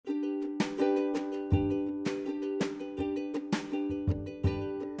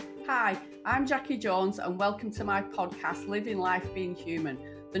Hi, I'm Jackie Jones and welcome to my podcast, Living Life Being Human,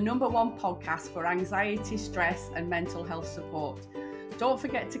 the #1 podcast for anxiety, stress and mental health support. Don't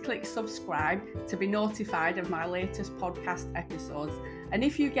forget to click subscribe to be notified of my latest podcast episodes. And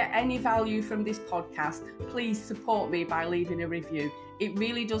if you get any value from this podcast, please support me by leaving a review. It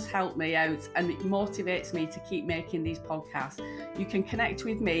really does help me out and it motivates me to keep making these podcasts. You can connect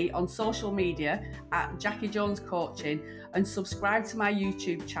with me on social media at Jackie Jones Coaching and subscribe to my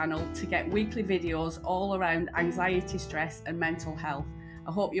YouTube channel to get weekly videos all around anxiety, stress and mental health.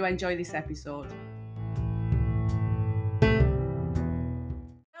 I hope you enjoy this episode.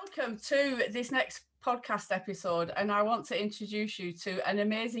 Welcome to this next podcast episode, and I want to introduce you to an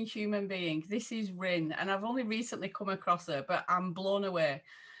amazing human being. This is Rin, and I've only recently come across her, but I'm blown away.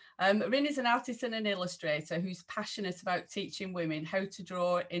 Rin is an artist and an illustrator who's passionate about teaching women how to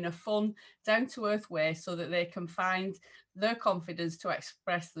draw in a fun, down-to-earth way so that they can find their confidence to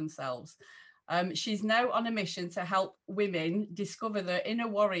express themselves. She's now on a mission to help women discover their inner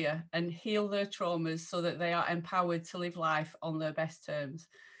warrior and heal their traumas so that they are empowered to live life on their best terms.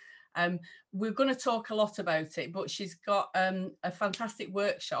 We're going to talk a lot about it, but she's got a fantastic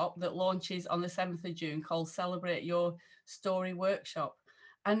workshop that launches on the 7th of June called Celebrate Your Story Workshop.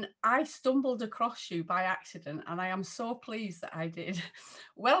 And I stumbled across you by accident, and I am so pleased that I did.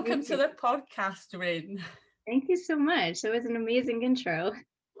 Welcome to the podcast, Rin. Thank you so much. That was an amazing intro.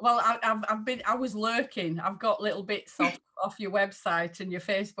 Well, I was lurking. I've got little bits off your website and your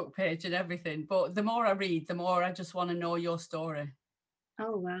Facebook page and everything. But the more I read, the more I just want to know your story.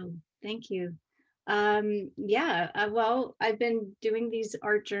 Oh, wow. Thank you. Well, I've been doing these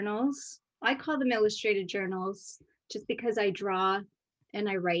art journals. I call them illustrated journals just because I draw and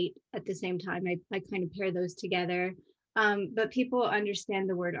I write at the same time. I kind of pair those together. But people understand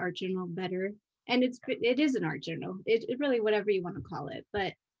the word art journal better. And it is an art journal. It really, whatever you want to call it.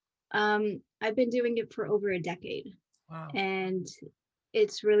 But I've been doing it for over a decade. Wow. And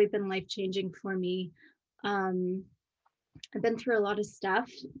it's really been life-changing for me. I've been through a lot of stuff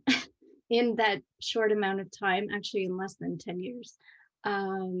in that short amount of time, actually in less than 10 years.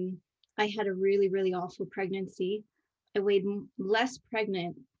 I had a really, really awful pregnancy. I weighed less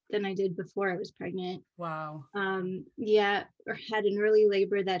pregnant than I did before I was pregnant. Wow. Or had an early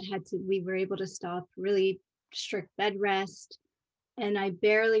labor that we were able to stop, really strict bed rest. And I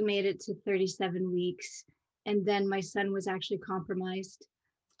barely made it to 37 weeks. And then my son was actually compromised.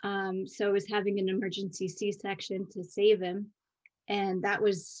 So I was having an emergency C-section to save him. And that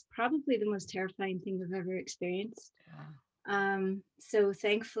was probably the most terrifying thing I've ever experienced. Yeah. So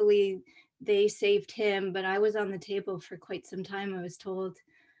thankfully they saved him, but I was on the table for quite some time, I was told.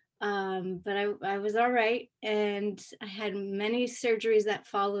 But I was all right. And I had many surgeries that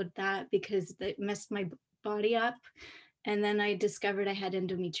followed that because it messed my body up. And then I discovered I had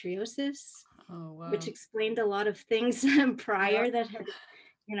endometriosis, which explained a lot of things prior that had,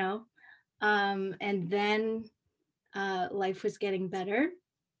 and then life was getting better.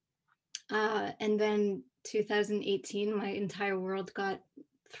 And then 2018, my entire world got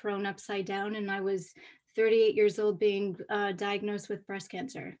thrown upside down, and I was 38 years old being diagnosed with breast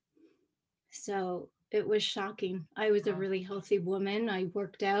cancer. So it was shocking. I was a really healthy woman. I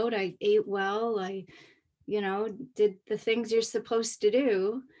worked out, I ate well, I did the things you're supposed to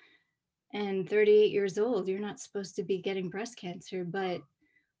do. And 38 years old, you're not supposed to be getting breast cancer, but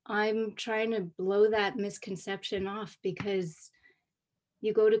I'm trying to blow that misconception off because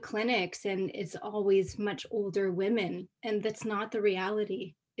you go to clinics and it's always much older women, and that's not the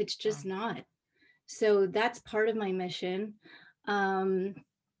reality. It's just not. So that's part of my mission.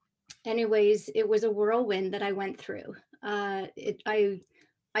 Anyways, it was a whirlwind that I went through. I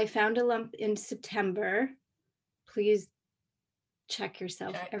found a lump in September. Please check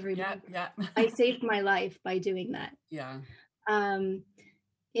yourself every month. Yeah. I saved my life by doing that. Yeah.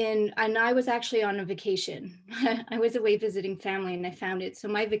 And I was actually on a vacation. I was away visiting family and I found it. So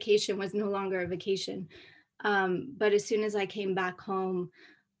my vacation was no longer a vacation. But as soon as I came back home,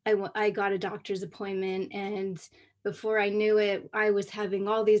 I got a doctor's appointment, and before I knew it, I was having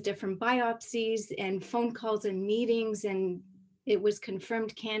all these different biopsies and phone calls and meetings, and it was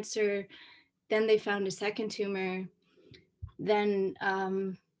confirmed cancer. Then they found a second tumor. Then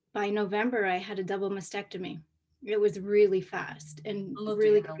by November, I had a double mastectomy. It was really fast and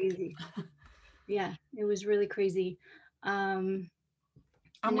really crazy. Yeah, it was really crazy. And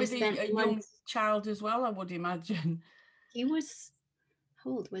with a young child as well, I would imagine. He was,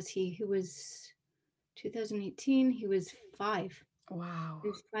 how old was he? He was 2018. He was 5. Wow. He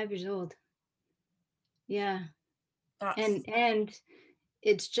was 5 years old. Yeah. And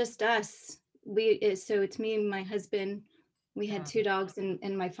it's just us. So it's me and my husband. We had Yeah. 2 dogs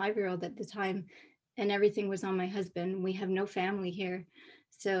and my 5-year-old at the time, and everything was on my husband. We have no family here.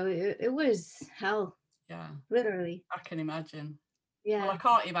 So it was hell, Yeah. literally. I can imagine. Well, I Yeah.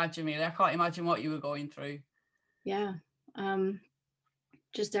 can't imagine really. I can't imagine what you were going through. Yeah.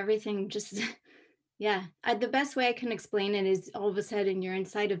 Just everything, just, yeah. The best way I can explain it is all of a sudden you're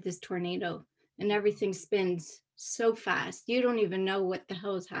inside of this tornado and everything spins so fast. You don't even know what the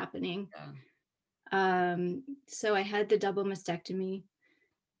hell is happening. Yeah. So I had the double mastectomy.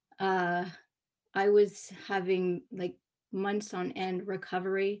 I was having like months on end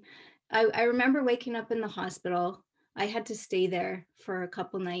recovery. I remember waking up in the hospital. I had to stay there for a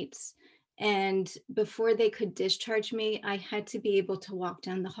couple nights. And before they could discharge me, I had to be able to walk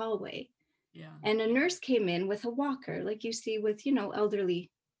down the hallway. Yeah. And a nurse came in with a walker, like you see with, elderly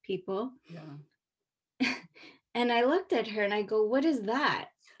people. Yeah. And I looked at her and I go, "What is that?"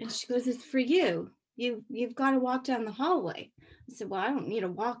 And she goes, "It's for you. You've got to walk down the hallway." I said, "Well, I don't need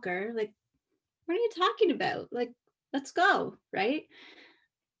a walker. Like, what are you talking about? Like, let's go." Right.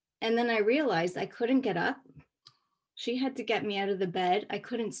 And then I realized I couldn't get up. She had to get me out of the bed. I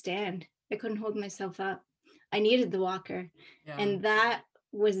couldn't stand. I couldn't hold myself up. I needed the walker. Yeah. And that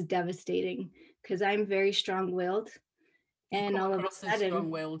was devastating because I'm very strong willed. You And come all of across a as sudden,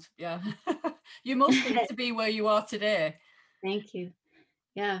 strong-willed. Yeah. You must be to be where you are today. thank you.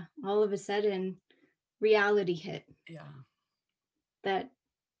 Yeah. All of a sudden, reality hit Yeah. that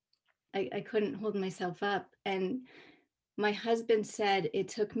I couldn't hold myself up. And my husband said it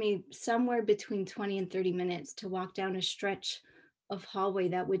took me somewhere between 20 and 30 minutes to walk down a stretch of hallway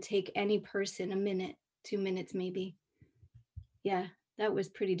that would take any person a minute, 2 minutes maybe. Yeah, that was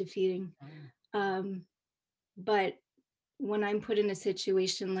pretty defeating. Um, but when I'm put in a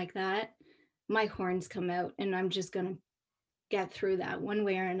situation like that, my horns come out and I'm just going to get through that one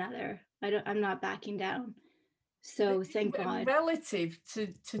way or another. I'm not backing down. So thank God. Relative to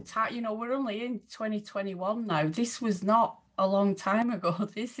time, we're only in 2021 now. This was not a long time ago.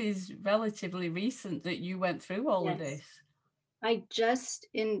 This is relatively recent that you went through all of Yes.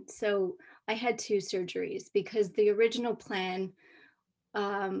 this. So I had 2 surgeries because the original plan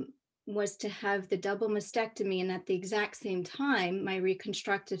was to have the double mastectomy, and at the exact same time, my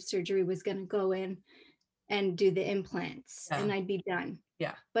reconstructive surgery was going to go in and do the implants, Yeah. and I'd be done.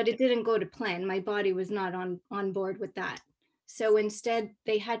 Yeah. But it didn't go to plan. My body was not on board with that. So instead,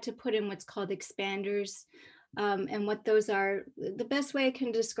 they had to put in what's called expanders. And what those are, the best way I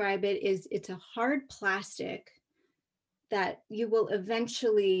can describe it is it's a hard plastic that you will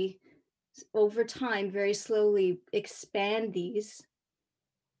eventually, over time, very slowly expand these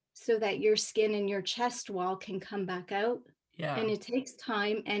so that your skin and your chest wall can come back out. Yeah. And it takes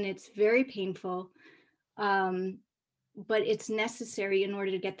time and it's very painful. But it's necessary in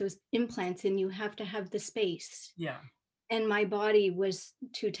order to get those implants in. You have to have the space. Yeah. And my body was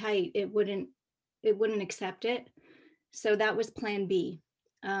too tight. It wouldn't accept it. So that was plan B.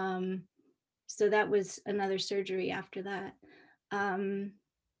 So that was another surgery after that.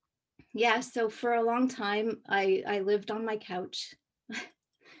 Yeah, so for a long time, I lived on my couch.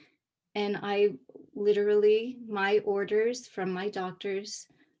 And I literally, my orders from my doctors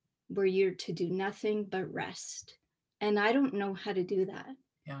were you're to do nothing but rest. And I don't know how to do that.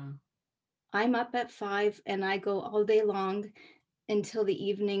 Yeah. I'm up at 5 and I go all day long until the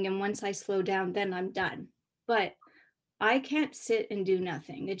evening. And once I slow down, then I'm done. But I can't sit and do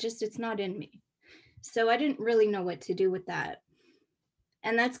nothing. It's not in me. So I didn't really know what to do with that.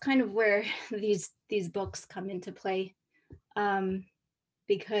 And that's kind of where these books come into play,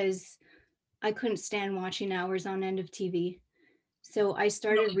 because I couldn't stand watching hours on end of TV. So I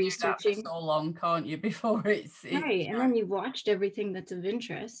started researching. Do that for so long, can't you? Before it's Right. And then you've watched everything that's of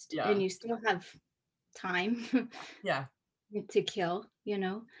interest, Yeah. and you still have time Yeah. to kill,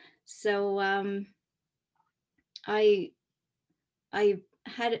 So I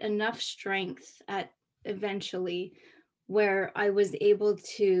had enough strength at eventually where I was able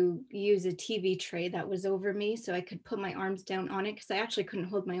to use a TV tray that was over me so I could put my arms down on it because I actually couldn't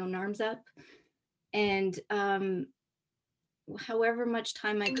hold my own arms up. And however much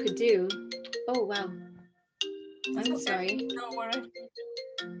time I could do. Oh, wow. I'm sorry. Don't worry. I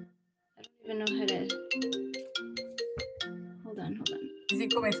don't even know how to. Hold on. Is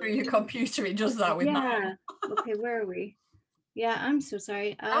it coming through your computer? It does that with mine. Yeah. Okay, where are we? Yeah, I'm so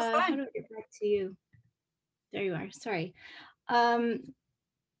sorry. That's fine. How do I get back to you? There you are. Sorry.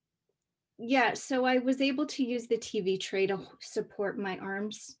 Yeah, so I was able to use the TV tray to support my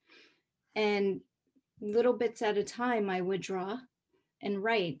arms, and little bits at a time I would draw and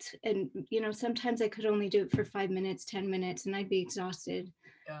write. And sometimes I could only do it for 5 minutes, 10 minutes, and I'd be exhausted.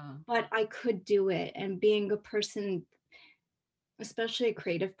 Yeah. But I could do it. And being a person especially a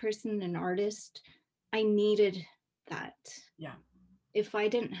creative person, an artist, I needed that. Yeah. If I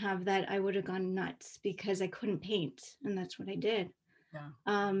didn't have that, I would have gone nuts because I couldn't paint, and that's what I did.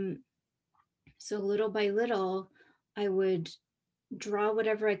 Yeah. So little by little, I would draw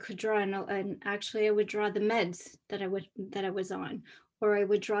whatever I could draw, and actually I would draw the meds that I was on, or I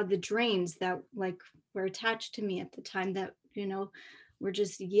would draw the drains that like were attached to me at the time that, you know, were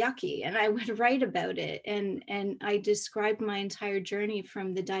just yucky, and I would write about it, and I described my entire journey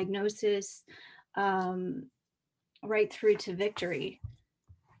from the diagnosis um, right through to victory.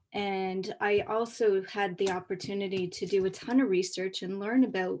 And I also had the opportunity to do a ton of research and learn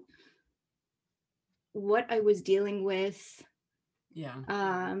about what I was dealing with.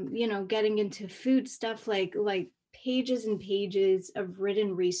 Yeah. You know, getting into food stuff, like pages and pages of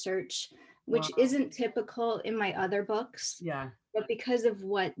written research, which Wow. isn't typical in my other books. Yeah. But because of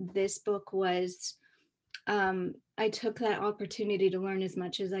what this book was, I took that opportunity to learn as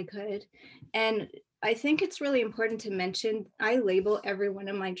much as I could. And I think it's really important to mention, I label every one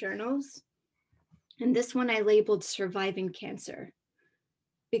of my journals. And this one I labeled Surviving Cancer,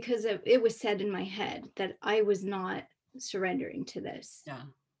 because it was said in my head that I was not surrendering to this. Yeah.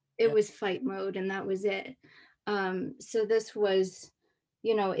 It Yeah. was fight mode, and that was it. So this was,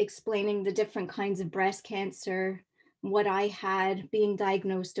 you know, explaining the different kinds of breast cancer, what I had, being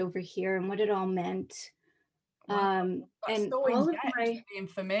diagnosed over here, and what it all meant. Wow. That's And so in all of depth, my, the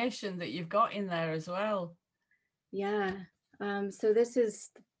information that you've got in there as well. yeah. So this is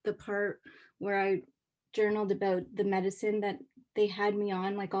the part where I journaled about the medicine that they had me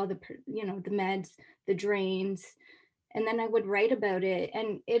on, like all the, you know, the meds, the drains, and then I would write about it,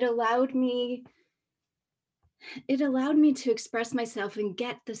 and it allowed me to express myself and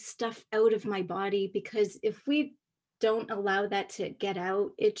get the stuff out of my body, because if we don't allow that to get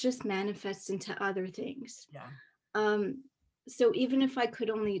out, it just manifests into other things. Yeah. Um, so even if I could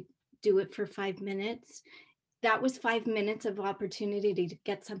only do it for 5 minutes, that was 5 minutes of opportunity to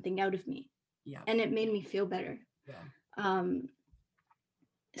get something out of me. Yeah. And it made me feel better. Yeah. Um,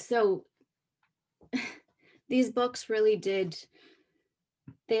 so these books really did,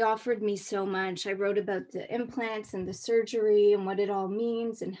 they offered me so much. I wrote about the implants and the surgery and what it all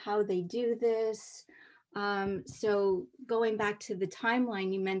means and how they do this. So going back to the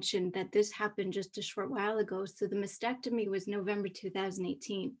timeline, you mentioned that this happened just a short while ago. So the mastectomy was November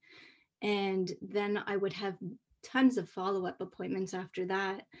 2018. And then I would have tons of follow-up appointments after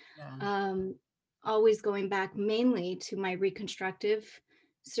that. Yeah. Always going back mainly to my reconstructive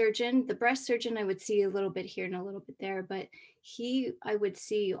surgeon. The breast surgeon I would see a little bit here and a little bit there, but I would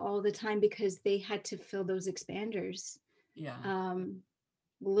see all the time because they had to fill those expanders Yeah.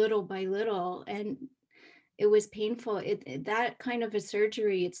 little by little, and it was painful. That kind of a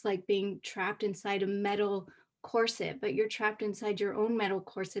surgery, it's like being trapped inside a metal corset, but you're trapped inside your own metal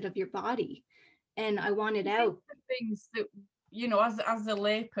corset of your body, and I wanted These out. are things that, you know, as a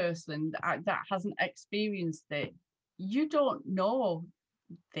layperson that hasn't experienced it, you don't know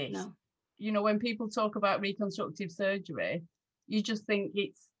this. No. You know, when people talk about reconstructive surgery, you just think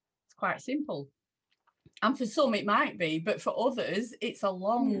it's quite simple. And for some it might be, but for others it's a Yeah.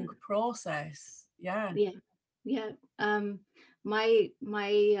 long process. Yeah. Yeah. Yeah. My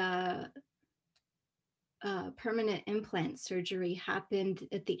permanent implant surgery happened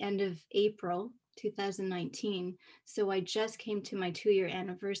at the end of April 2019. So I just came to my 2-year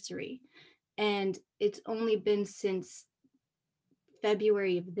anniversary. And it's only been since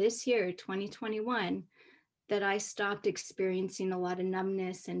February of this year, 2021, that I stopped experiencing a lot of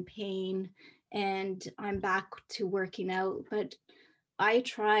numbness and pain. And I'm back to working out. But I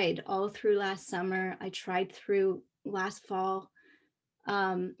tried all through last summer, I tried through last fall.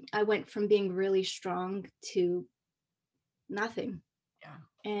 I went from being really strong to nothing, Yeah.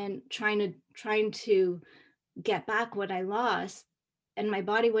 and trying to get back what I lost, and my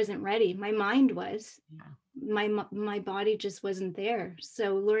body wasn't ready. My mind was. Yeah. My body just wasn't there.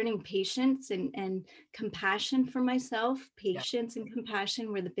 So learning patience and compassion for myself, Yeah. patience and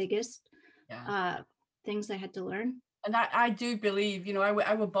compassion were the biggest Yeah. uh, things I had to learn. And I do believe, you know,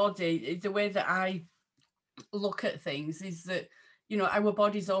 our body, the way that I look at things is that, you know, our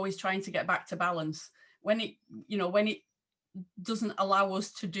body's always trying to get back to balance. When it, you know, when it doesn't allow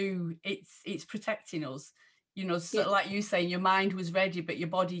us to do, it's protecting us. You know, Yeah. so like you saying, your mind was ready, but your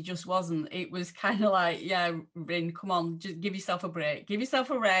body just wasn't. It was kind of like, yeah, Rin, come on, just give yourself a break, give yourself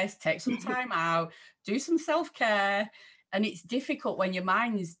a rest, take some time out, do some self-care. And it's difficult when your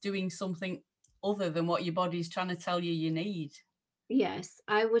mind is doing something other than what your body's trying to tell you you need. Yes,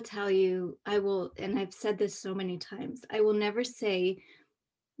 I will tell you, I will, and I've said this so many times, I will never say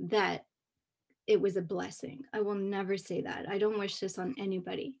that it was a blessing. I will never say that. I don't wish this on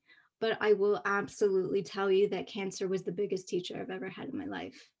anybody, but I will absolutely tell you that cancer was the biggest teacher I've ever had in my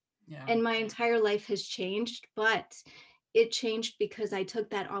life. Yeah. And my entire life has changed, but it changed because I took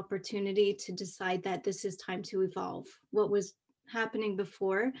that opportunity to decide that this is time to evolve. What was happening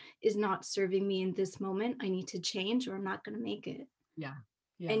before is not serving me in this moment. I need to change or I'm not going to make it. Yeah.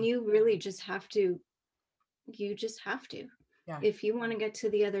 And you really just have to, you just have to. Yeah. If you want to get to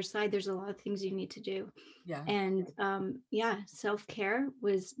the other side, there's a lot of things you need to do. Yeah. And yeah, self-care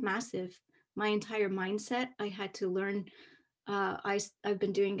was massive. My entire mindset, I had to learn. I've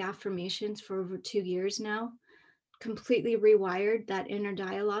been doing affirmations for over 2 years now, completely rewired that inner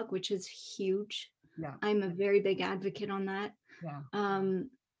dialogue, which is huge. Yeah. I'm a very big advocate on that. Yeah.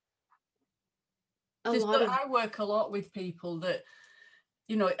 A lot of I work a lot with people that,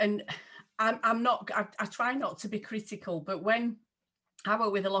 you know, and I'm not, I try not to be critical, but when I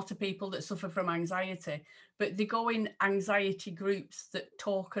work with a lot of people that suffer from anxiety, but they go in anxiety groups that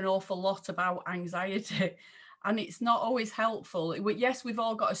talk an awful lot about anxiety, and it's not always helpful. Yes, we've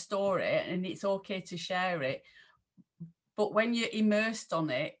all got a story and it's okay to share it, but when you're immersed on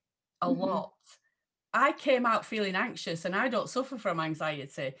it a lot, I came out feeling anxious and I don't suffer from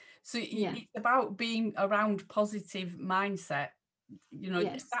anxiety. So yeah, it's about being around positive mindset. You know,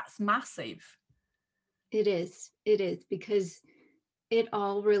 yes, that's massive. it is because it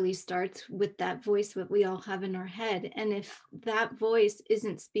all really starts with that voice that we all have in our head. And if that voice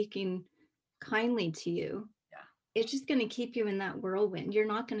isn't speaking kindly to you, Yeah. it's just going to keep you in that whirlwind. You're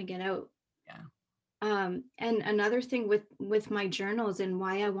not going to get out. Yeah. And another thing with my journals and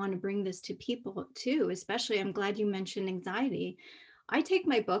why I want to bring this to people too, especially, I'm glad you mentioned anxiety. I take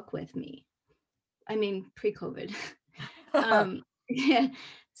my book with me. I mean, pre-COVID. Yeah.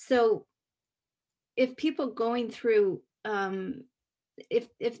 So if people going through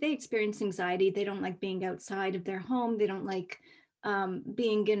if they experience anxiety, they don't like being outside of their home, they don't like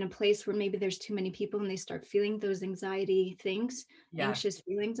being in a place where maybe there's too many people and they start feeling those anxiety things, Yeah. anxious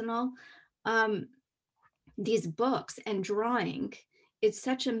feelings and all. These books and drawing, it's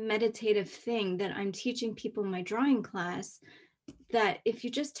such a meditative thing that I'm teaching people in my drawing class, that if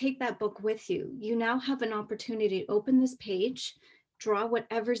you just take that book with you, you now have an opportunity to open this page, draw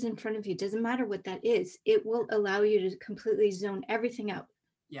whatever's in front of you, doesn't matter what that is. It will allow you to completely zone everything out.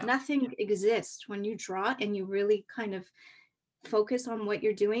 Yeah. Nothing exists when you draw and you really kind of focus on what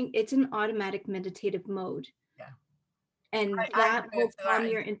you're doing. It's an automatic meditative mode. Yeah. And I that refer will to calm that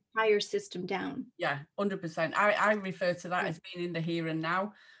as, your entire system down. yeah, 100%. I refer to that Yeah. as being in the here and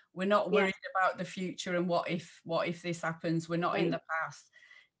now. We're not worried about the future and what if this happens. We're not in the past.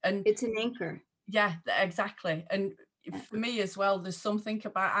 And it's an anchor. yeah, exactly. And for me as well, there's something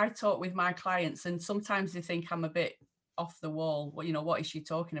about, I talk with my clients and sometimes they think I'm a bit off the wall. Well, you know, what is she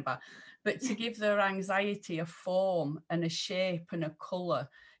talking about? But to give their anxiety a form and a shape and a color,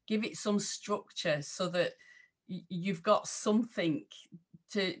 give it some structure so that you've got something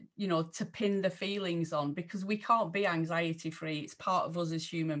to, you know, to pin the feelings on, because we can't be anxiety free. It's part of us as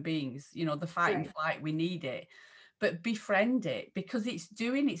human beings, you know, the fight and flight, we need it. But befriend it because it's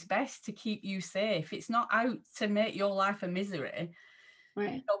doing its best to keep you safe. It's not out to make your life a misery.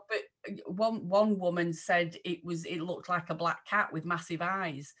 Right. You know, but one woman said it looked like a black cat with massive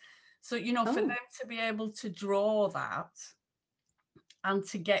eyes. So, you know, for them to be able to draw that and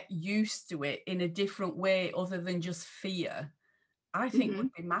to get used to it in a different way other than just fear, I think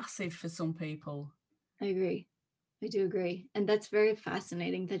would be massive for some people. I agree. I do agree. And that's very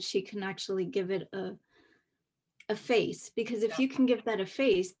fascinating that she can actually give it a face, because if you can give that a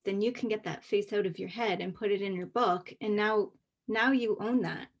face, then you can get that face out of your head and put it in your book. And now you own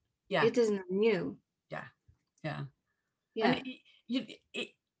that. Yeah. It doesn't own you. Yeah. Yeah. Yeah. And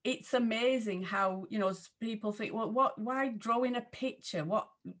it's amazing how, you know, people think, well, why drawing a picture?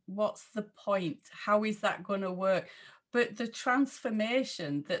 What's the point? How is that going to work? But the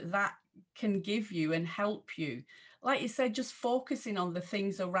transformation that can give you and help you, like you said, just focusing on the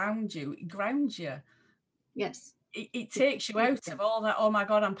things around you, it grounds you. Yes. It takes you out of all that, oh my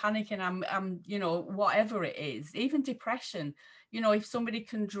God, I'm panicking, I'm, you know, whatever it is, even depression. You know, if somebody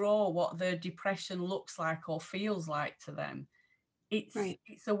can draw what their depression looks like or feels like to them,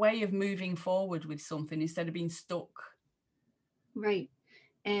 it's a way of moving forward with something instead of being stuck. Right.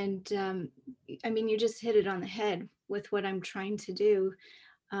 And I mean, you just hit it on the head with what I'm trying to do.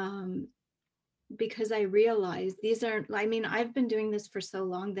 Because I realize these are, I mean, I've been doing this for so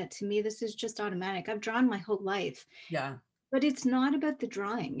long that to me, this is just automatic. I've drawn my whole life. Yeah. But it's not about the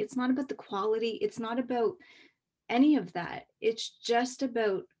drawing. It's not about the quality. It's not about any of that. It's just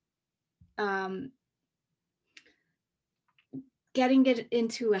about getting it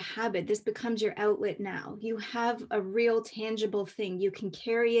into a habit. This becomes your outlet now. You have a real tangible thing. You can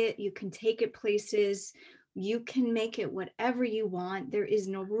carry it, you can take it places, you can make it whatever you want. There is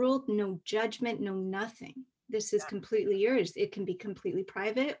no rule, no judgment, no nothing. This is completely yours. It can be completely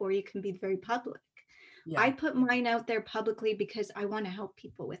private or you can be very public. Yeah. I put mine out there publicly because I want to help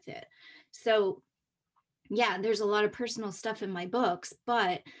people with it. So, yeah, there's a lot of personal stuff in my books,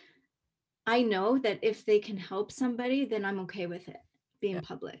 but I know that if they can help somebody, then I'm okay with it being Yeah.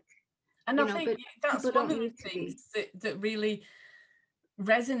 public, And I think but that's people one don't of the need to things be. that really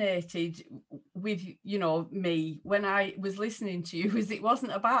resonated with, you know, me when I was listening to you, was it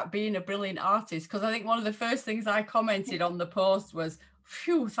wasn't about being a brilliant artist, because I think one of the first things I commented on the post was,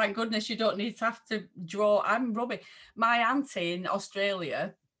 phew, thank goodness you don't need to have to draw. I'm rubbish. My auntie in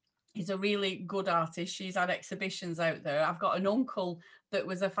Australia is a really good artist. She's had exhibitions out there. I've got an uncle that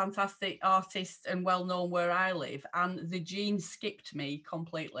was a fantastic artist and well known where I live, and the gene skipped me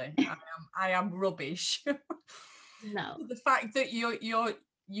completely. I am rubbish. No. The fact that you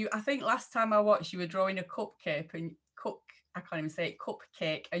I think last time I watched you were drawing a cupcake and I can't even say it,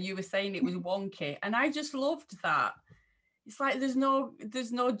 cupcake, and you were saying it was wonky, and I just loved that. It's like there's no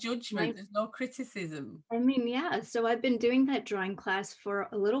judgment, I, there's no criticism. I mean, yeah. So I've been doing that drawing class for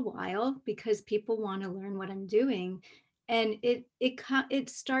a little while because people want to learn what I'm doing. And it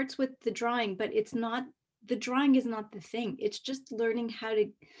starts with the drawing, but it's not, the drawing is not the thing. It's just learning how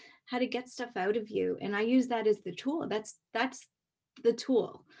to get stuff out of you. And I use that as the tool. That's the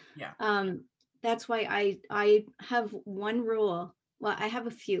tool. Yeah. Um, that's why I have one rule. Well, I have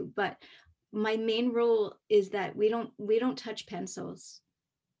a few, but my main rule is that we don't touch pencils,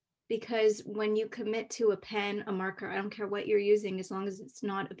 because when you commit to a pen, a marker, I don't care what you're using, as long as it's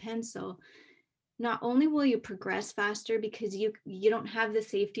not a pencil, not only will you progress faster because you don't have the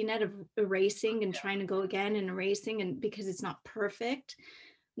safety net of erasing and trying to go again and erasing, and because it's not perfect.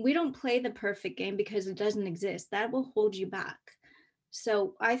 We don't play the perfect game because it doesn't exist. That will hold you back.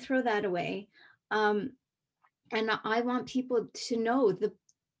 So I throw that away. Um, and I want people to know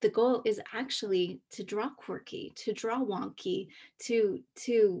the goal is actually to draw quirky, to draw wonky,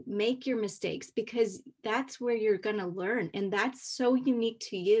 to make your mistakes, because that's where you're going to learn, and that's so unique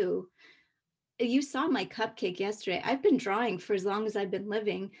to you. You saw my cupcake yesterday. I've been drawing for as long as I've been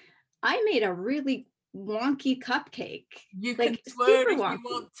living. I made a really wonky cupcake, You can like swear super if you wonky.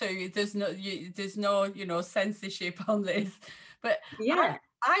 want to. There's no, you know, censorship on this. But Yeah.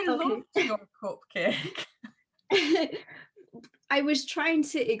 I Okay. loved your cupcake. I was trying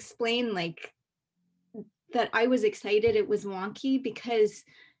to explain like that I was excited it was wonky because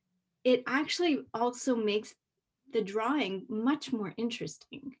it actually also makes the drawing much more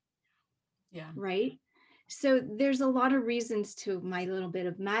interesting, Yeah. right? So there's a lot of reasons to my little bit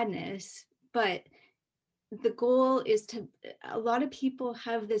of madness, but the goal is to, a lot of people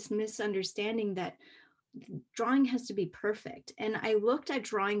have this misunderstanding that drawing has to be perfect. And I looked at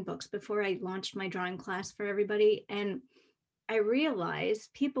drawing books before I launched my drawing class for everybody, and I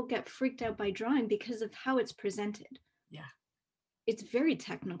realized people get freaked out by drawing because of how it's presented. Yeah. It's very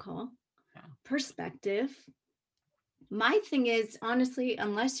technical, Yeah. perspective. My thing is, honestly,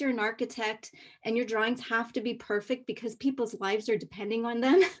 unless you're an architect and your drawings have to be perfect because people's lives are depending on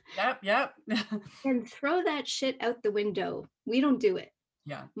them, Yep. then throw that shit out the window. We don't do it.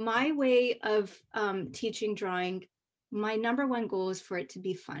 Yeah. My way of teaching drawing, my number one goal is for it to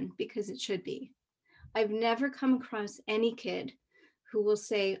be fun, because it should be. I've never come across any kid who will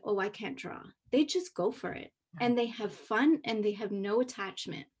say, oh, I can't draw. They just go for it, Yeah. and they have fun and they have no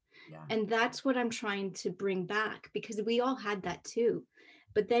attachment. Yeah. And that's what I'm trying to bring back, because we all had that too.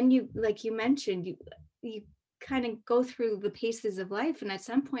 But then you, like you mentioned, you kind of go through the paces of life, and at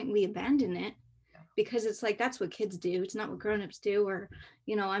some point we abandon it because it's like, that's what kids do. It's not what grown-ups do, or,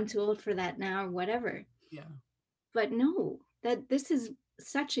 I'm too old for that now, or whatever. Yeah. But no, that this is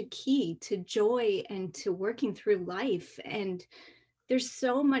such a key to joy and to working through life. And there's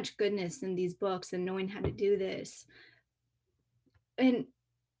so much goodness in these books and knowing how to do this. And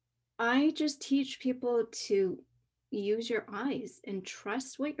I just teach people to use your eyes and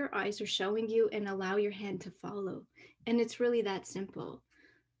trust what your eyes are showing you and allow your hand to follow. And it's really that simple.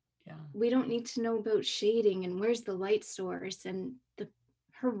 Yeah. We don't need to know about shading and where's the light source and the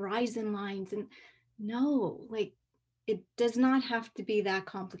horizon lines. And no, like, it does not have to be that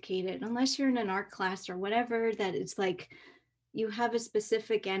complicated unless you're in an art class or whatever, that it's like you have a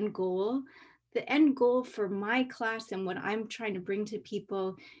specific end goal. The end goal for my class and what I'm trying to bring to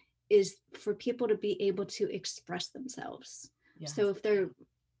people is for people to be able to express themselves. Yes. So if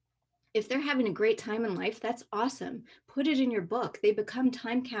they're having a great time in life, that's awesome. Put it in your book. They become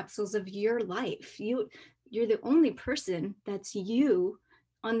time capsules of your life. you're the only person that's you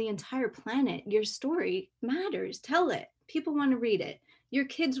on the entire planet. Your story matters. Tell it. People want to read it. Your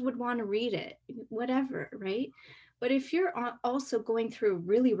kids would want to read it, whatever, right? But if you're also going through a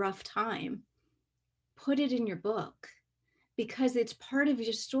really rough time, put it in your book, because it's part of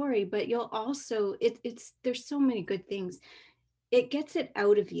your story. But you'll also, it's there's so many good things. It gets it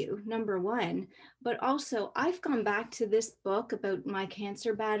out of you, number one. But also, I've gone back to this book about my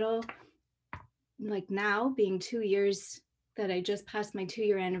cancer battle, like now being 2 years that I just passed my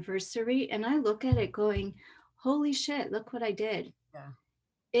 2-year anniversary, and I look at it going, holy shit, look what I did. Yeah.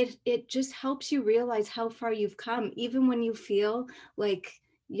 It just helps you realize how far you've come, even when you feel like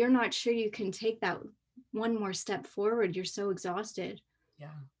you're not sure you can take that one more step forward. You're so exhausted. Yeah.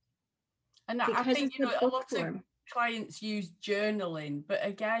 And I Because think, it's you a know, a book lot of form. clients use journaling, but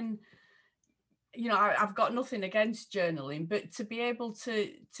again, you know, I've got nothing against journaling, but to be able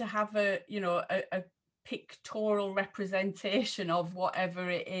to have a, you know, a pictorial representation of whatever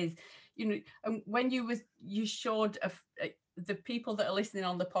it is, you know, and when you showed the people that are listening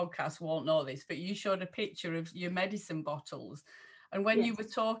on the podcast won't know this, but you showed a picture of your medicine bottles. And when you Yes.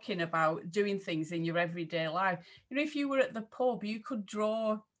 were talking about doing things in your everyday life, you know, if you were at the pub, you could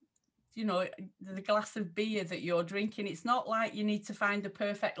draw, you know, the glass of beer that you're drinking. It's not like you need to find the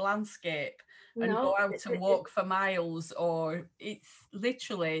perfect landscape and go No, out and walk for miles, or it's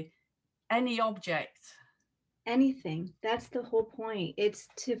literally any object. anything. That's the whole point. It's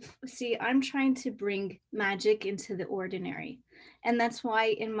to see, I'm trying to bring magic into the ordinary. And that's why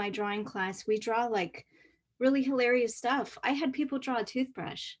in my drawing class, we draw like really hilarious stuff. I had people draw a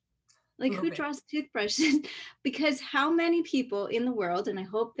toothbrush. Like, Love who it. draws toothbrushes? Because how many people in the world, and I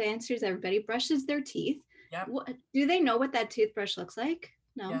hope the answer is everybody, brushes their teeth? Yep. What, do they know what that toothbrush looks like?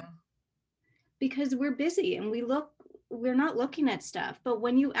 No. Yeah. Because we're busy and we're not looking at stuff. But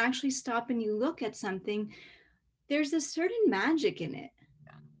when you actually stop and you look at something, there's a certain magic in it.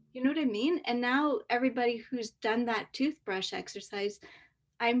 Yeah. You know what I mean? And now everybody who's done that toothbrush exercise,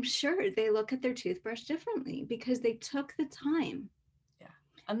 I'm sure they look at their toothbrush differently because they took the time. Yeah.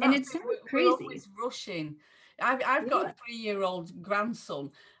 And And that's it it. sounds We're crazy. always rushing. I've got Yeah. a 3-year-old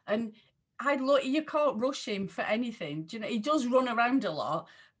grandson, and I look, you can't rush him for anything. Do you know, he does run around a lot,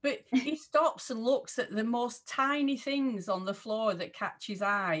 but he stops and looks at the most tiny things on the floor that catch his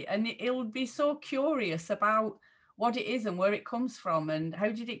eye, and he'll be so curious about what it is and where it comes from and how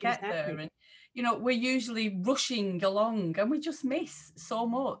did it get there. Exactly. And you know, we're usually rushing along and we just miss so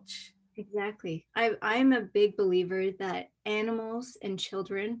much. Exactly. I'm a big believer that animals and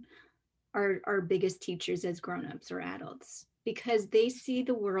children are our biggest teachers as grown-ups or adults, because they see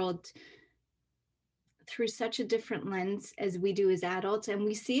the world through such a different lens as we do as adults, and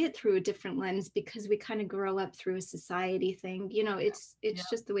we see it through a different lens because we kind of grow up through a society thing. You know, Yeah. it's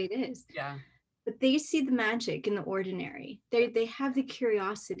just the way it is. Yeah. But they see the magic in the ordinary. They have the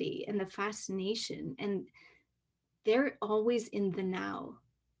curiosity and the fascination, and they're always in the now.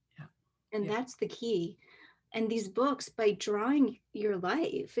 Yeah. And Yeah. that's the key. And these books, by drawing your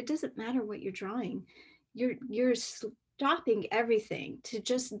life, it doesn't matter what you're drawing, you're stopping everything to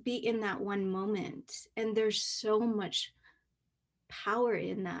just be in that one moment. And there's so much power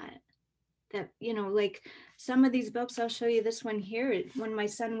in that, you know, like some of these books, I'll show you this one here. When my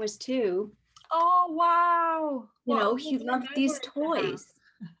son was 2, Oh, wow. you What a know, he lovely loved these memory to have. toys.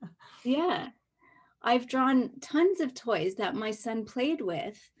 Yeah, I've drawn tons of toys that my son played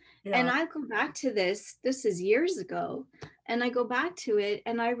with. And Yeah. I go back to this is years ago, and I go back to it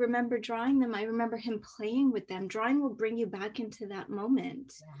and I remember drawing them. I remember him playing with them. Drawing will bring you back into that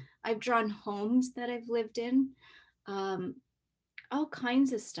moment. Yeah. I've drawn homes that I've lived in, um, all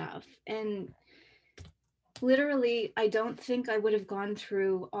kinds of stuff. And literally, I don't think I would have gone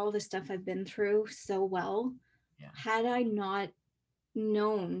through all the stuff I've been through so well Yeah. had I not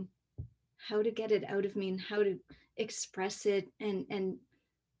known how to get it out of me and how to express it, and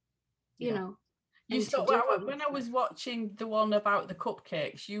you Yeah. know, You and to start do all when this I stuff. was watching the one about the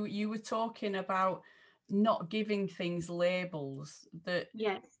cupcakes, you were talking about not giving things labels that,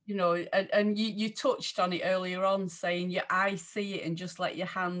 Yes, you know, and you touched on it earlier on, saying your eye see it and just let your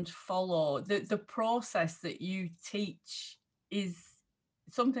hand follow. The process that you teach is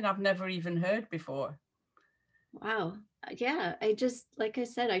something I've never even heard before. wow. Yeah, I just, like I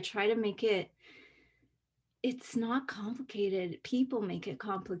said, I try to make it, it's not complicated. People make it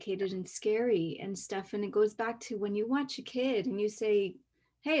complicated and scary and stuff. And it goes back to when you watch a kid and you say,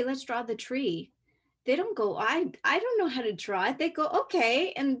 hey, let's draw the tree. They don't go, I don't know how to draw it. They go,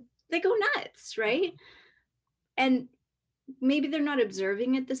 okay. And they go nuts, right? And maybe they're not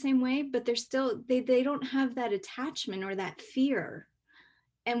observing it the same way, but they're still, they don't have that attachment or that fear.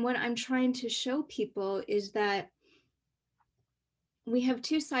 And what I'm trying to show people is that we have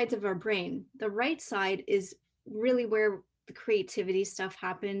two sides of our brain. The right side is really where the creativity stuff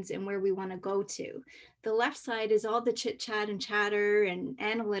happens and where we want to go to. The left side is all the chit chat and chatter and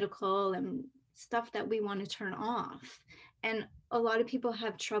analytical and stuff that we want to turn off. And a lot of people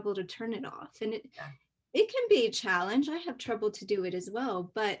have trouble to turn it off. And Yeah. it can be a challenge. I have trouble to do it as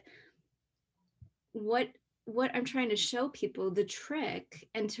well. But what what I'm trying to show people, the trick,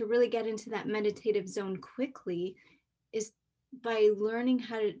 and to really get into that meditative zone quickly, is by learning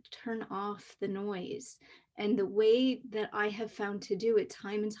how to turn off the noise. And the way that I have found to do it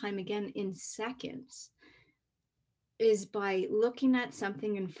time and time again in seconds is by looking at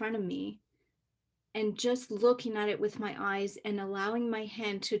something in front of me and just looking at it with my eyes and allowing my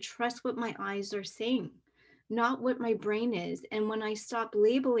hand to trust what my eyes are saying, not what my brain is. And when I stop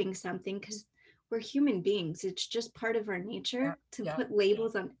labeling something, because we're human beings, it's just part of our Yeah. nature to Yeah. put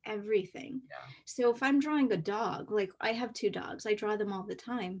labels on everything. Yeah. So if I'm drawing a dog, like I have two dogs, I draw them all the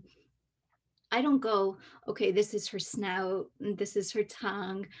time. I don't go, okay, this is her snout, and this is her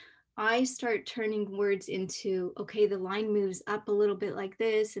tongue. I start turning words into, okay, the line moves up a little bit like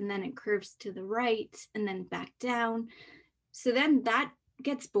this, and then it curves to the right, and then back down. So then that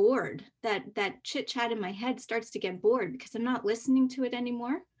gets bored. That chit chat in my head starts to get bored because I'm not listening to it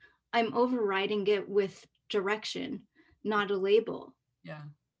anymore. I'm overriding it with direction, not a label. Yeah.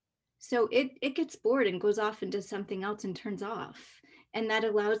 So it gets bored and goes off into something else and turns off. And that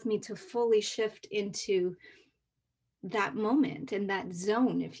allows me to fully shift into that moment and that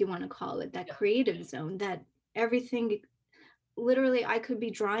zone, if you want to call it, that Yeah. creative zone, that everything, literally, I could be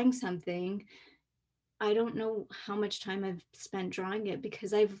drawing something. I don't know how much time I've spent drawing it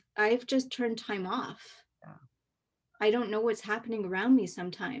because I've just turned time off. Yeah. I don't know what's happening around me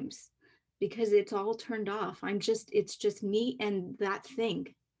sometimes because it's all turned off. It's just me and that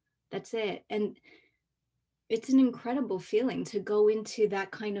thing. That's it. And it's an incredible feeling to go into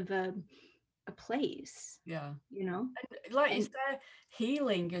that kind of a place, Yeah. you know? And like you And say,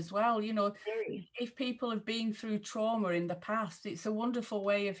 healing as well, very, if people have been through trauma in the past, it's a wonderful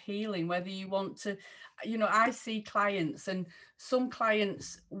way of healing, whether you want to, I see clients, and some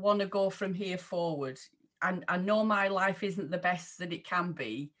clients want to go from here forward. And I know my life isn't the best that it can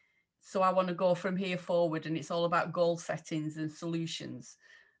be. So I want to go from here forward. And it's all about goal settings and solutions,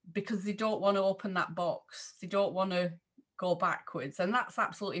 because they don't want to open that box. They don't want to go backwards. And that's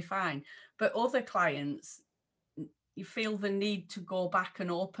absolutely fine. But other clients, you feel the need to go back and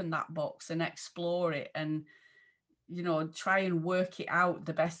open that box and explore it, and try and work it out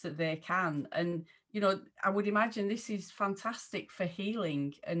the best that they can. And I would imagine this is fantastic for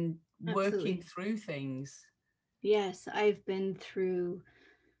healing and working absolutely. through things. Yes, I've been through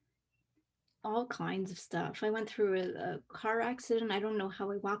all kinds of stuff. I went through a car accident. I don't know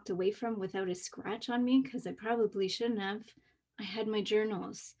how I walked away from without a scratch on me because I probably shouldn't have. I had my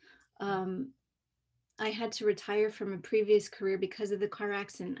journals. Yeah. Um, I had to retire from a previous career because of the car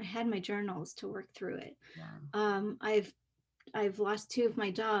accident. I had my journals to work through it. Yeah. I've lost two of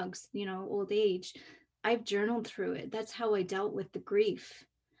my dogs, old age. I've journaled through it. That's how I dealt with the grief.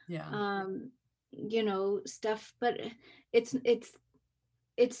 Yeah. Stuff, but it's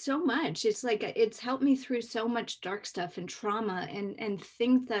it's so much. It's like it's helped me through so much dark stuff and trauma and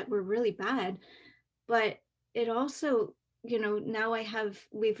things that were really bad. But it also, now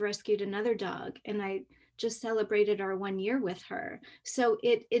we've rescued another dog, and I just celebrated our 1 year with her. So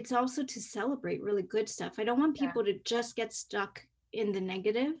it's also to celebrate really good stuff. I don't want Yeah. people to just get stuck in the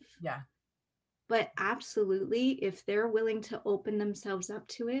negative, Yeah. but absolutely, if they're willing to open themselves up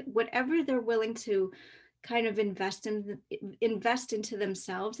to it, whatever they're willing to kind of invest into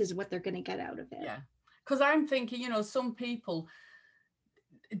themselves is what they're going to get out of it. Yeah. Because I'm thinking, some people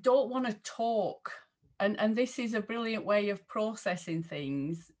don't want to talk, and this is a brilliant way of processing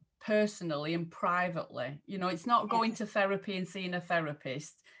things personally and privately. It's not going Yes, to therapy and seeing a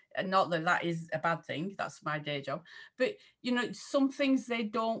therapist, and not that that is a bad thing, that's my day job. But some things they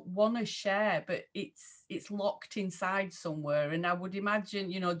don't want to share, but it's locked inside somewhere. And I would imagine,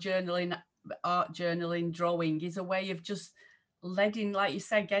 journaling, art journaling, drawing is a way of just letting, like you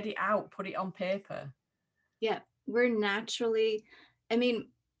said, get it out, put it on paper. yeah, we're naturally, I mean,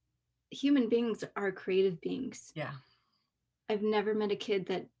 human beings are creative beings. Yeah. I've never met a kid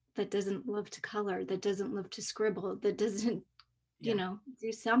that doesn't love to color, that doesn't love to scribble, that doesn't, Yeah.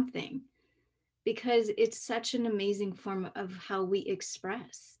 do something, because it's such an amazing form of how we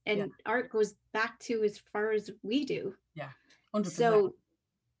express. Yeah. And art goes back to as far as we do. Yeah. 100%. So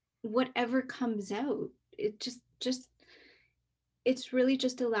whatever comes out, it just it's really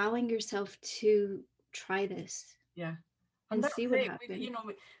just allowing yourself to try this. Yeah. And and that's see what it. happens. You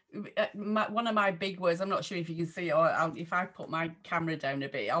know, one of my big words, I'm not sure if you can see it, or if I put my camera down a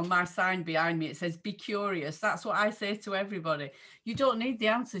bit, on my sign behind me, it says, be curious. That's what I say to everybody. You don't need the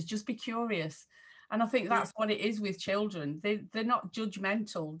answers, just be curious. And I think Yeah, that's what it is with children. They're not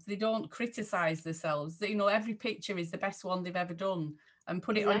judgmental. They don't criticize themselves. You know, every picture is the best one they've ever done, and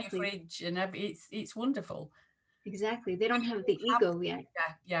put it on your exactly. fridge, and it's wonderful. Exactly. They We don't have all the have, ego yet.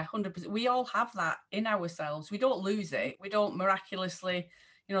 yeah, 100%. We all have that in ourselves. We don't lose it. We don't miraculously,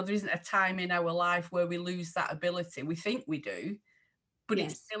 you know, there isn't a time in our life where we lose that ability. We think we do, but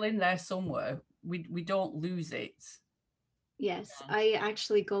it's Yes. still in there somewhere. We don't lose it. Yes. Yeah. I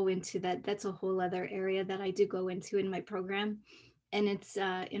actually go into that. That's a whole other area that I do go into in my program. And it's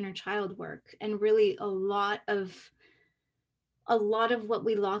inner child work. And really a lot of what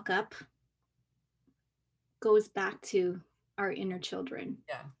we lock up goes back to our inner children.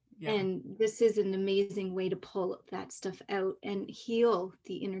 Yeah. Yeah. And this is an amazing way to pull that stuff out and heal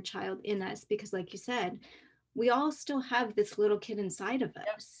the inner child in us. Because, like you said, we all still have this little kid inside of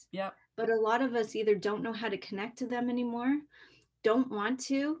Yep. us. Yep. But a lot of us either don't know how to connect to them anymore, don't want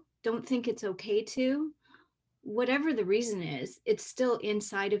to, don't think it's okay to. Whatever the reason is, it's still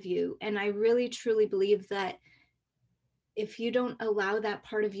inside of you. And I really truly believe that if you don't allow that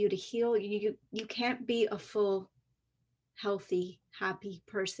part of you to heal, you can't be a full, healthy, happy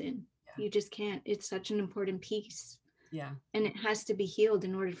person. Yeah. You just can't. It's such an important piece. Yeah. And it has to be healed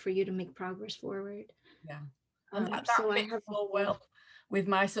in order for you to make progress forward. Yeah. And that So I fits have a so whole, well with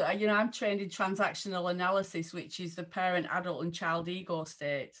my, so, you know, I'm trained in transactional analysis, which is the parent, adult, and child ego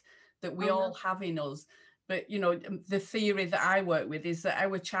state that we oh all well, have in us. But, you know, the theory that I work with is that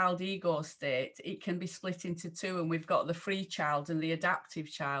our child ego state, it can be split into two, and we've got the free child and the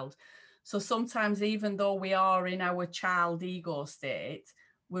adaptive child. So sometimes, even though we are in our child ego state,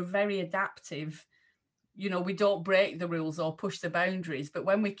 we're very adaptive. You know, we don't break the rules or push the boundaries, but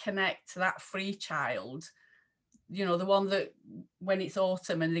when we connect to that free child, you know, the one that when it's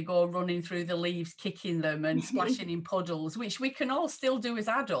autumn and they go running through the leaves, kicking them and splashing in puddles, which we can all still do as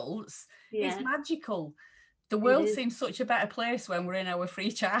adults, it's yeah, magical. The it world is. seems such a better place when we're in our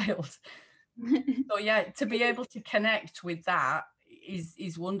free child. So yeah, to be able to connect with that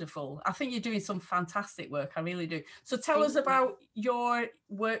is wonderful. I think you're doing some fantastic work. I really do. So tell us Thank you. about your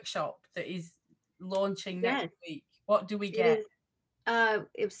workshop that is launching next Yes, week. What do we it get? is.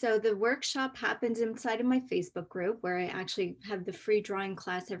 So the workshop happens inside of my Facebook group where I actually have the free drawing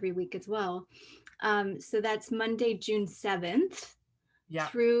class every week as well. So that's Monday, June 7th Yeah,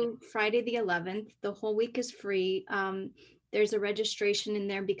 through Friday the 11th. The whole week is free. There's a registration in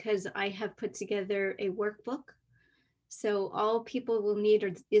there because I have put together a workbook. So all people will need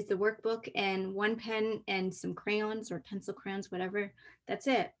is the workbook and one pen and some crayons or pencil crayons, whatever. That's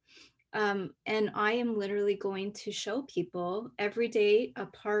it. And I am literally going to show people every day a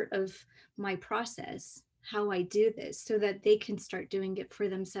part of my process, how I do this, so that they can start doing it for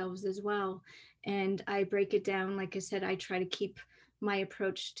themselves as well. And I break it down. Like I said, I try to keep my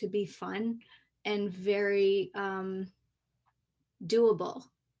approach to be fun and very doable.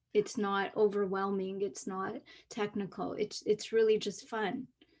 It's not overwhelming. It's not technical. It's really just fun.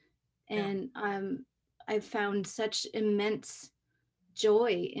 yeah. And I've found such immense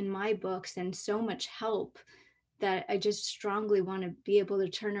joy in my books and so much help that I just strongly want to be able to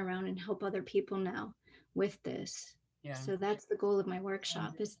turn around and help other people now with this. Yeah. So that's the goal of my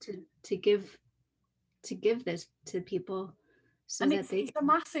workshop is to give this to people so And that they it's a can.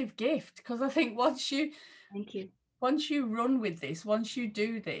 massive gift, because I think Thank you. once you run with this, once you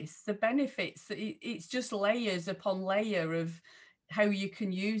do this, the benefits, it's just layers upon layer of how you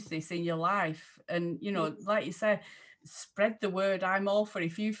can use this in your life. And, you know, Yes. like you said, spread the word. I'm all for,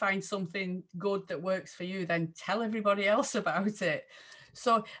 if you find something good that works for you, then tell everybody else about it.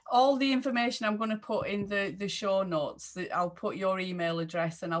 So all the information I'm going to put in the show notes, I'll put your email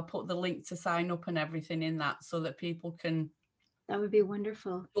address and I'll put the link to sign up and everything in that, so that people can That would be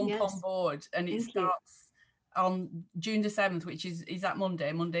wonderful. jump on Yes. board. And it Thank you. starts on June the 7th, which is that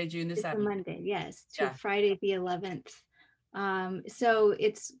Monday, June the It's a 7th. Monday, yes, to Yeah. Friday the 11th. So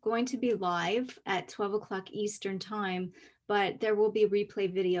it's going to be live at 12 o'clock Eastern time, but there will be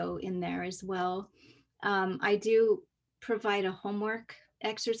replay video in there as well. I do provide a homework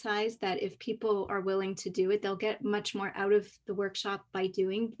exercise that if people are willing to do it, they'll get much more out of the workshop by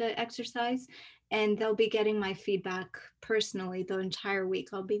doing the exercise. And they'll be getting my feedback personally the entire week.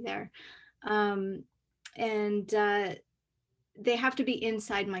 I'll be there. And they have to be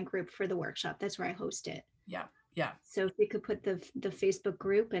inside my group for the workshop. That's where I host it. Yeah. Yeah. So if we could put the Facebook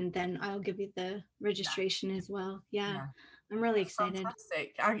group, and then I'll give you the registration as well. Yeah. Yeah. I'm really excited.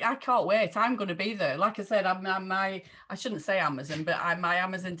 Fantastic. I can't wait. I'm going to be there. Like I said, I shouldn't say Amazon, but my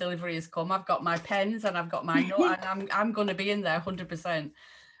Amazon delivery has come. I've got my pens and I've got my note, and I'm going to be in there 100%.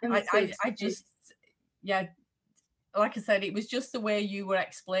 I'm so I excited. just, yeah, like I said, it was just the way you were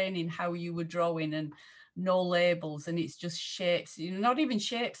explaining how you were drawing, and no labels, and it's just shapes. Not even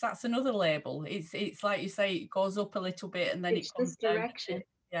shapes. That's another label. It's like you say, it goes up a little bit and then it It's comes just down a direction. bit.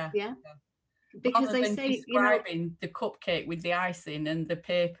 Yeah. Yeah. Yeah. Because Rather I than say, describing the cupcake with the icing and the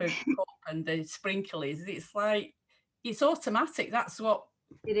paper cup and the sprinkles, it's like it's automatic. That's what.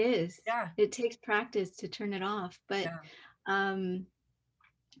 it is. Yeah. It takes practice to turn it off. But Yeah.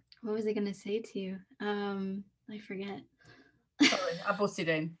 what was I going to say to you? I forget. Sorry, I busted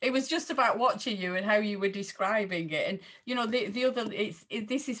in. It was just about watching you and how you were describing it, and the other.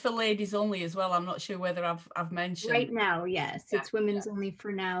 This is for ladies only as well. I'm not sure whether I've mentioned. Right now, yes, Yeah, it's women's only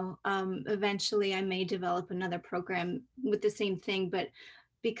for now. Eventually, I may develop another program with the same thing, but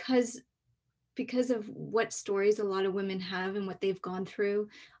because of what stories a lot of women have and what they've gone through,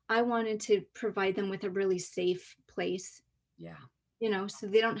 I wanted to provide them with a really safe place, yeah, so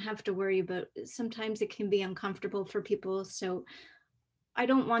they don't have to worry about. Sometimes it can be uncomfortable for people, so I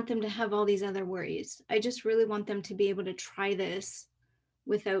don't want them to have all these other worries. I just really want them to be able to try this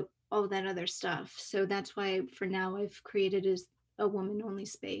without all that other stuff. So that's why for now I've created as a woman only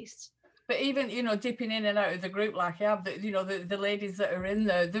space. But even dipping in and out of the group like I have, the ladies that are in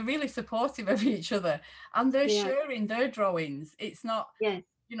there, they're really supportive of each other, and they're Yeah. sharing their drawings. It's not, Yes.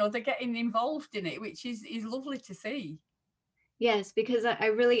 they're getting involved in it, which is lovely to see. Yes, because I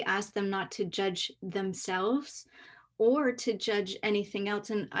really ask them not to judge themselves or to judge anything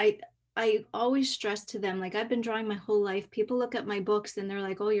else. And I always stress to them, like, I've been drawing my whole life. People look at my books and they're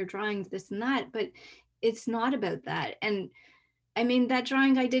like, oh, you're drawing this and that, but it's not about that. And I mean, that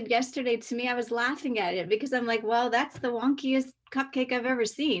drawing I did yesterday, to me, I was laughing at it because I'm like, well, that's the wonkiest cupcake I've ever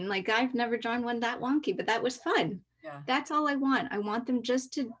seen. Like, I've never drawn one that wonky, but that was fun. Yeah. That's all I want. I want them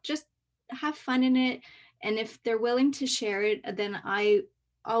just to have fun in it. And if they're willing to share it, then I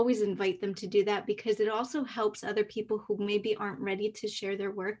always invite them to do that, because it also helps other people who maybe aren't ready to share their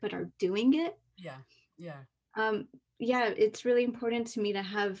work but are doing it. Yeah. Yeah. Yeah, it's really important to me to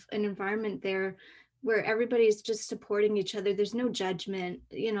have an environment there where everybody's just supporting each other. There's no judgment.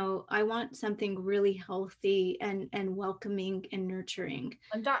 I want something really healthy and welcoming and nurturing.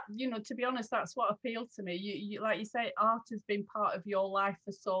 And that, to be honest, that's what appealed to me. You like you say, art has been part of your life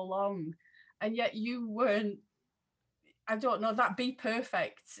for so long, and yet you weren't. I don't know, that Be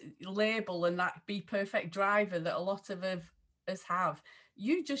Perfect label and that Be Perfect driver that a lot of us have.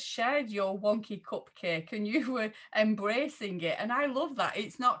 You just shared your wonky cupcake and you were embracing it, and I love that.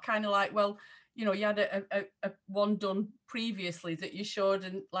 It's not kind of like, well, you had a one done previously that you showed,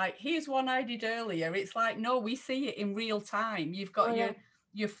 and like, here's one I did earlier. It's like, no, we see it in real time. You've got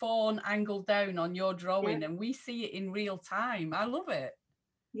your phone angled down on your drawing, and we see it in real time. I love it.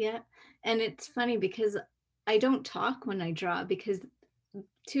 Yeah. And it's funny because I don't talk when I draw, because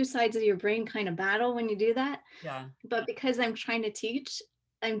two sides of your brain kind of battle when you do that. Yeah. But because I'm trying to teach,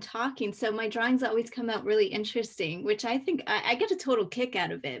 I'm talking. So my drawings always come out really interesting, which I think I get a total kick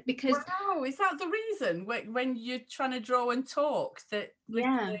out of it, because wow, is that the reason when you're trying to draw and talk that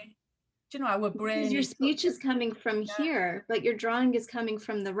literally, do you know, our brain, because your speech is coming from here, but your drawing is coming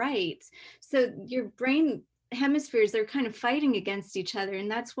from the right. So your brain hemispheres, they're kind of fighting against each other.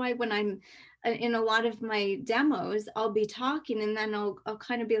 And that's why when I'm in a lot of my demos, I'll be talking and then I'll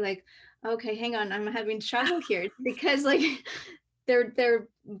kind of be like, okay, hang on, I'm having trouble here, because like they're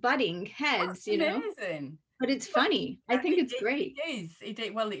butting heads. That's amazing. But it's funny. I think it's great. It is. It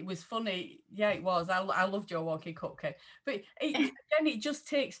did. Well, it was funny. Yeah, it was. I loved your walkie cupcake. But again, it just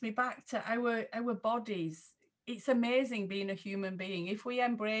takes me back to our bodies. It's amazing being a human being. If we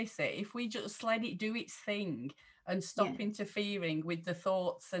embrace it, if we just let it do its thing and stop interfering with the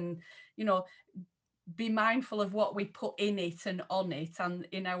thoughts, and be mindful of what we put in it and on it and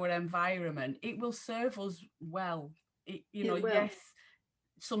in our environment, it will serve us well. Yes,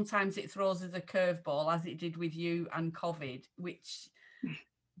 sometimes it throws us a curveball, as it did with you and COVID,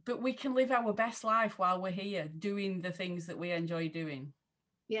 but we can live our best life while we're here doing the things that we enjoy doing.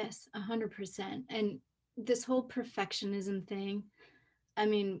 Yes, 100%. And this whole perfectionism thing, I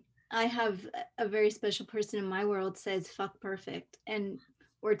mean, I have a very special person in my world says fuck perfect,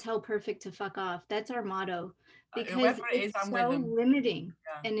 or tell perfect to fuck off. That's our motto, because it's so limiting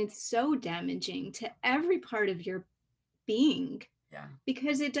and it's so damaging to every part of your being. Yeah.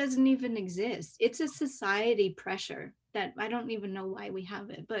 Because it doesn't even exist. It's a society pressure that I don't even know why we have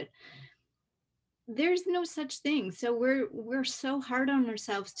it, but there's no such thing. So we're so hard on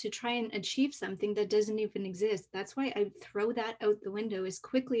ourselves to try and achieve something that doesn't even exist. That's why I throw that out the window as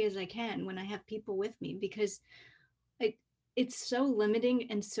quickly as I can when I have people with me, because I, it's so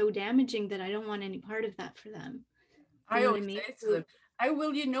limiting and so damaging that I don't want any part of that for them. You I know what always I mean? say to them, how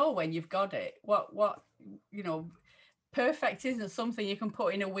will you know when you've got it? What, you know, perfect isn't something you can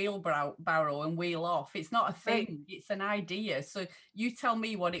put in a wheelbarrow and wheel off. It's not a thing, Right. it's an idea. So you tell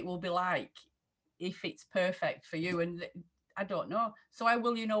me what it will be like if it's perfect for you. And I don't know. So how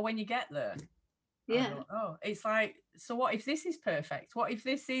will you know when you get there? I Yeah, don't know. It's like, so what if this is perfect? What if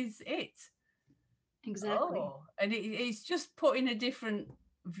this is it? exactly. Oh, and it's just putting a different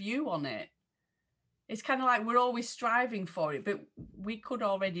view on it. It's kind of like we're always striving for it, but we could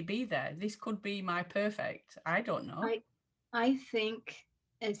already be there. This could be my perfect. I don't know. I think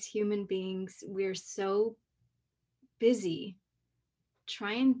as human beings, we're so busy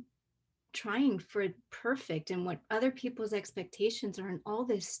trying for perfect and what other people's expectations are and all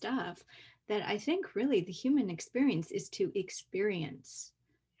this stuff, that I think really the human experience is to experience.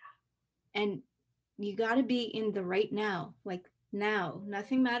 And you got to be in the right now, like now.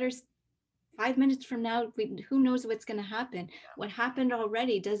 Nothing matters 5 minutes from now. Who knows what's going to happen? What happened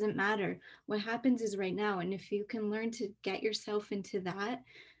already doesn't matter. What happens is right now. And if you can learn to get yourself into that,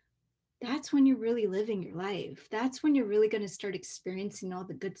 that's when you're really living your life. That's when you're really going to start experiencing all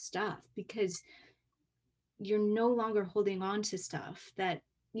the good stuff, because you're no longer holding on to stuff that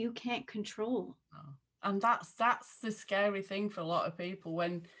you can't control. And that's the scary thing for a lot of people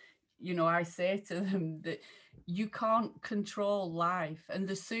when, you know, I say to them that you can't control life. And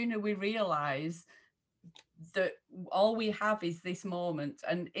the sooner we realize that all we have is this moment,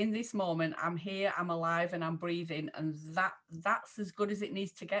 and in this moment I'm here, I'm alive, and I'm breathing, and that's as good as it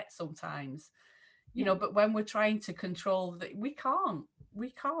needs to get sometimes, you know. But when we're trying to control that, we can't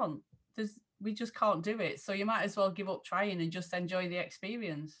we just can't do it. So you might as well give up trying and just enjoy the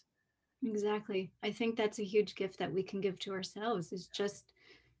experience. Exactly. I think that's a huge gift that we can give to ourselves, is just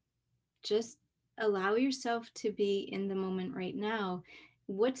allow yourself to be in the moment right now.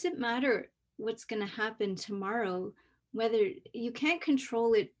 What's it matter what's going to happen tomorrow? Whether you can't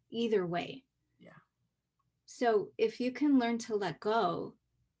control it either way. Yeah. So if you can learn to let go,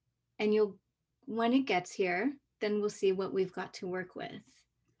 and you'll, when it gets here, then we'll see what we've got to work with.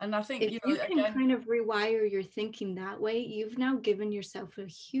 And I think, If you know, you can again, kind of rewire your thinking that way, you've now given yourself a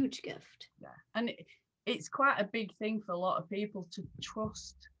huge gift. yeah, and it's quite a big thing for a lot of people to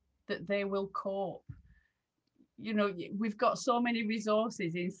trust that they will cope. You know, we've got so many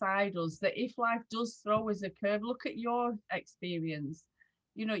resources inside us that if life does throw us a curve, look at your experience.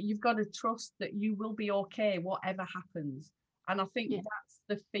 You know, you've got to trust that you will be okay whatever happens. And I think that's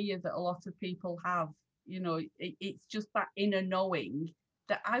the fear that a lot of people have. You know, it's just that inner knowing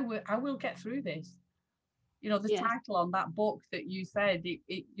that I will get through this. You know, the title on that book that you said,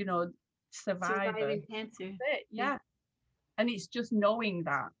 it you know, Survivor. Surviving cancer. Yeah. And it's just knowing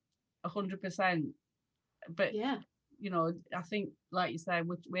that 100%. But you know, I think, like you said,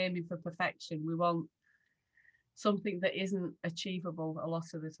 we're aiming for perfection. We want something that isn't achievable a lot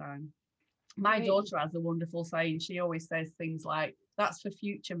of the time. My daughter has a wonderful saying. She always says things like, "That's for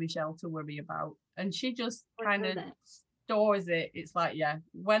future Michelle to worry about," and she just kind of stores it. It's like, yeah,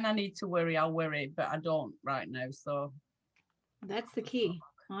 when I need to worry, I'll worry, but I don't right now. So that's the key.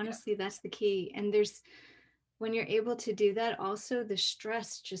 Honestly, that's the key. And there's, when you're able to do that, also the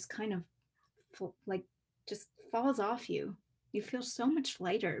stress just kind of like just falls off you. You feel so much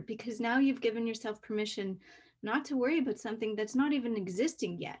lighter because now you've given yourself permission not to worry about something that's not even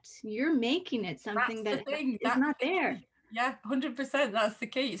existing yet. You're making it something that is not there. Yeah, 100%. That's the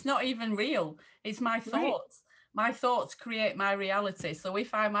key. It's not even real. It's my thoughts. My thoughts create my reality. So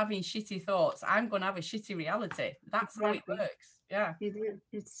if I'm having shitty thoughts, I'm going to have a shitty reality. That's how it works. Yeah.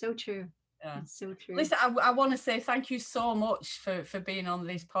 It's so true. Yeah. It's so true. Listen, I want to say thank you so much for being on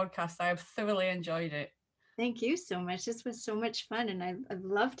this podcast. I have thoroughly enjoyed it. Thank you so much. This was so much fun, and I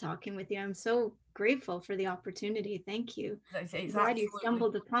love talking with you. I'm so grateful for the opportunity. Thank you. I'm glad you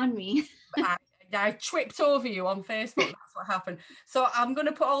stumbled upon me. I tripped over you on Facebook. That's what happened. So I'm going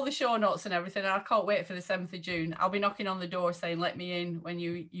to put all the show notes and everything. I can't wait for the 7th of June. I'll be knocking on the door saying, let me in when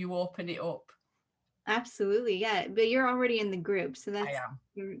you open it up. Absolutely. Yeah. But you're already in the group. So that's,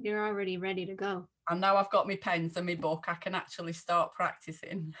 you're already ready to go. And now I've got my pens and my book. I can actually start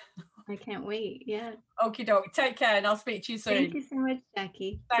practicing. I can't wait. Yeah. Okie doke. Take care and I'll speak to you soon. Thank you so much,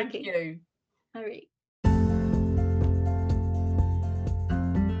 Jackie. Thank you. All right.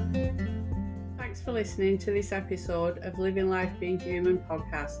 Thanks for listening to this episode of Living Life Being Human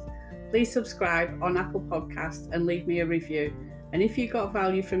podcast. Please subscribe on Apple Podcasts and leave me a review. And if you got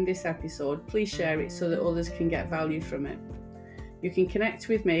value from this episode, please share it so that others can get value from it. You can connect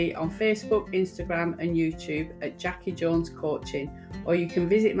with me on Facebook, Instagram and YouTube at Jackie Jones Coaching, or you can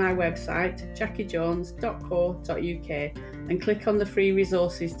visit my website jackiejones.co.uk and click on the free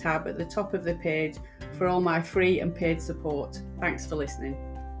resources tab at the top of the page for all my free and paid support. Thanks for listening.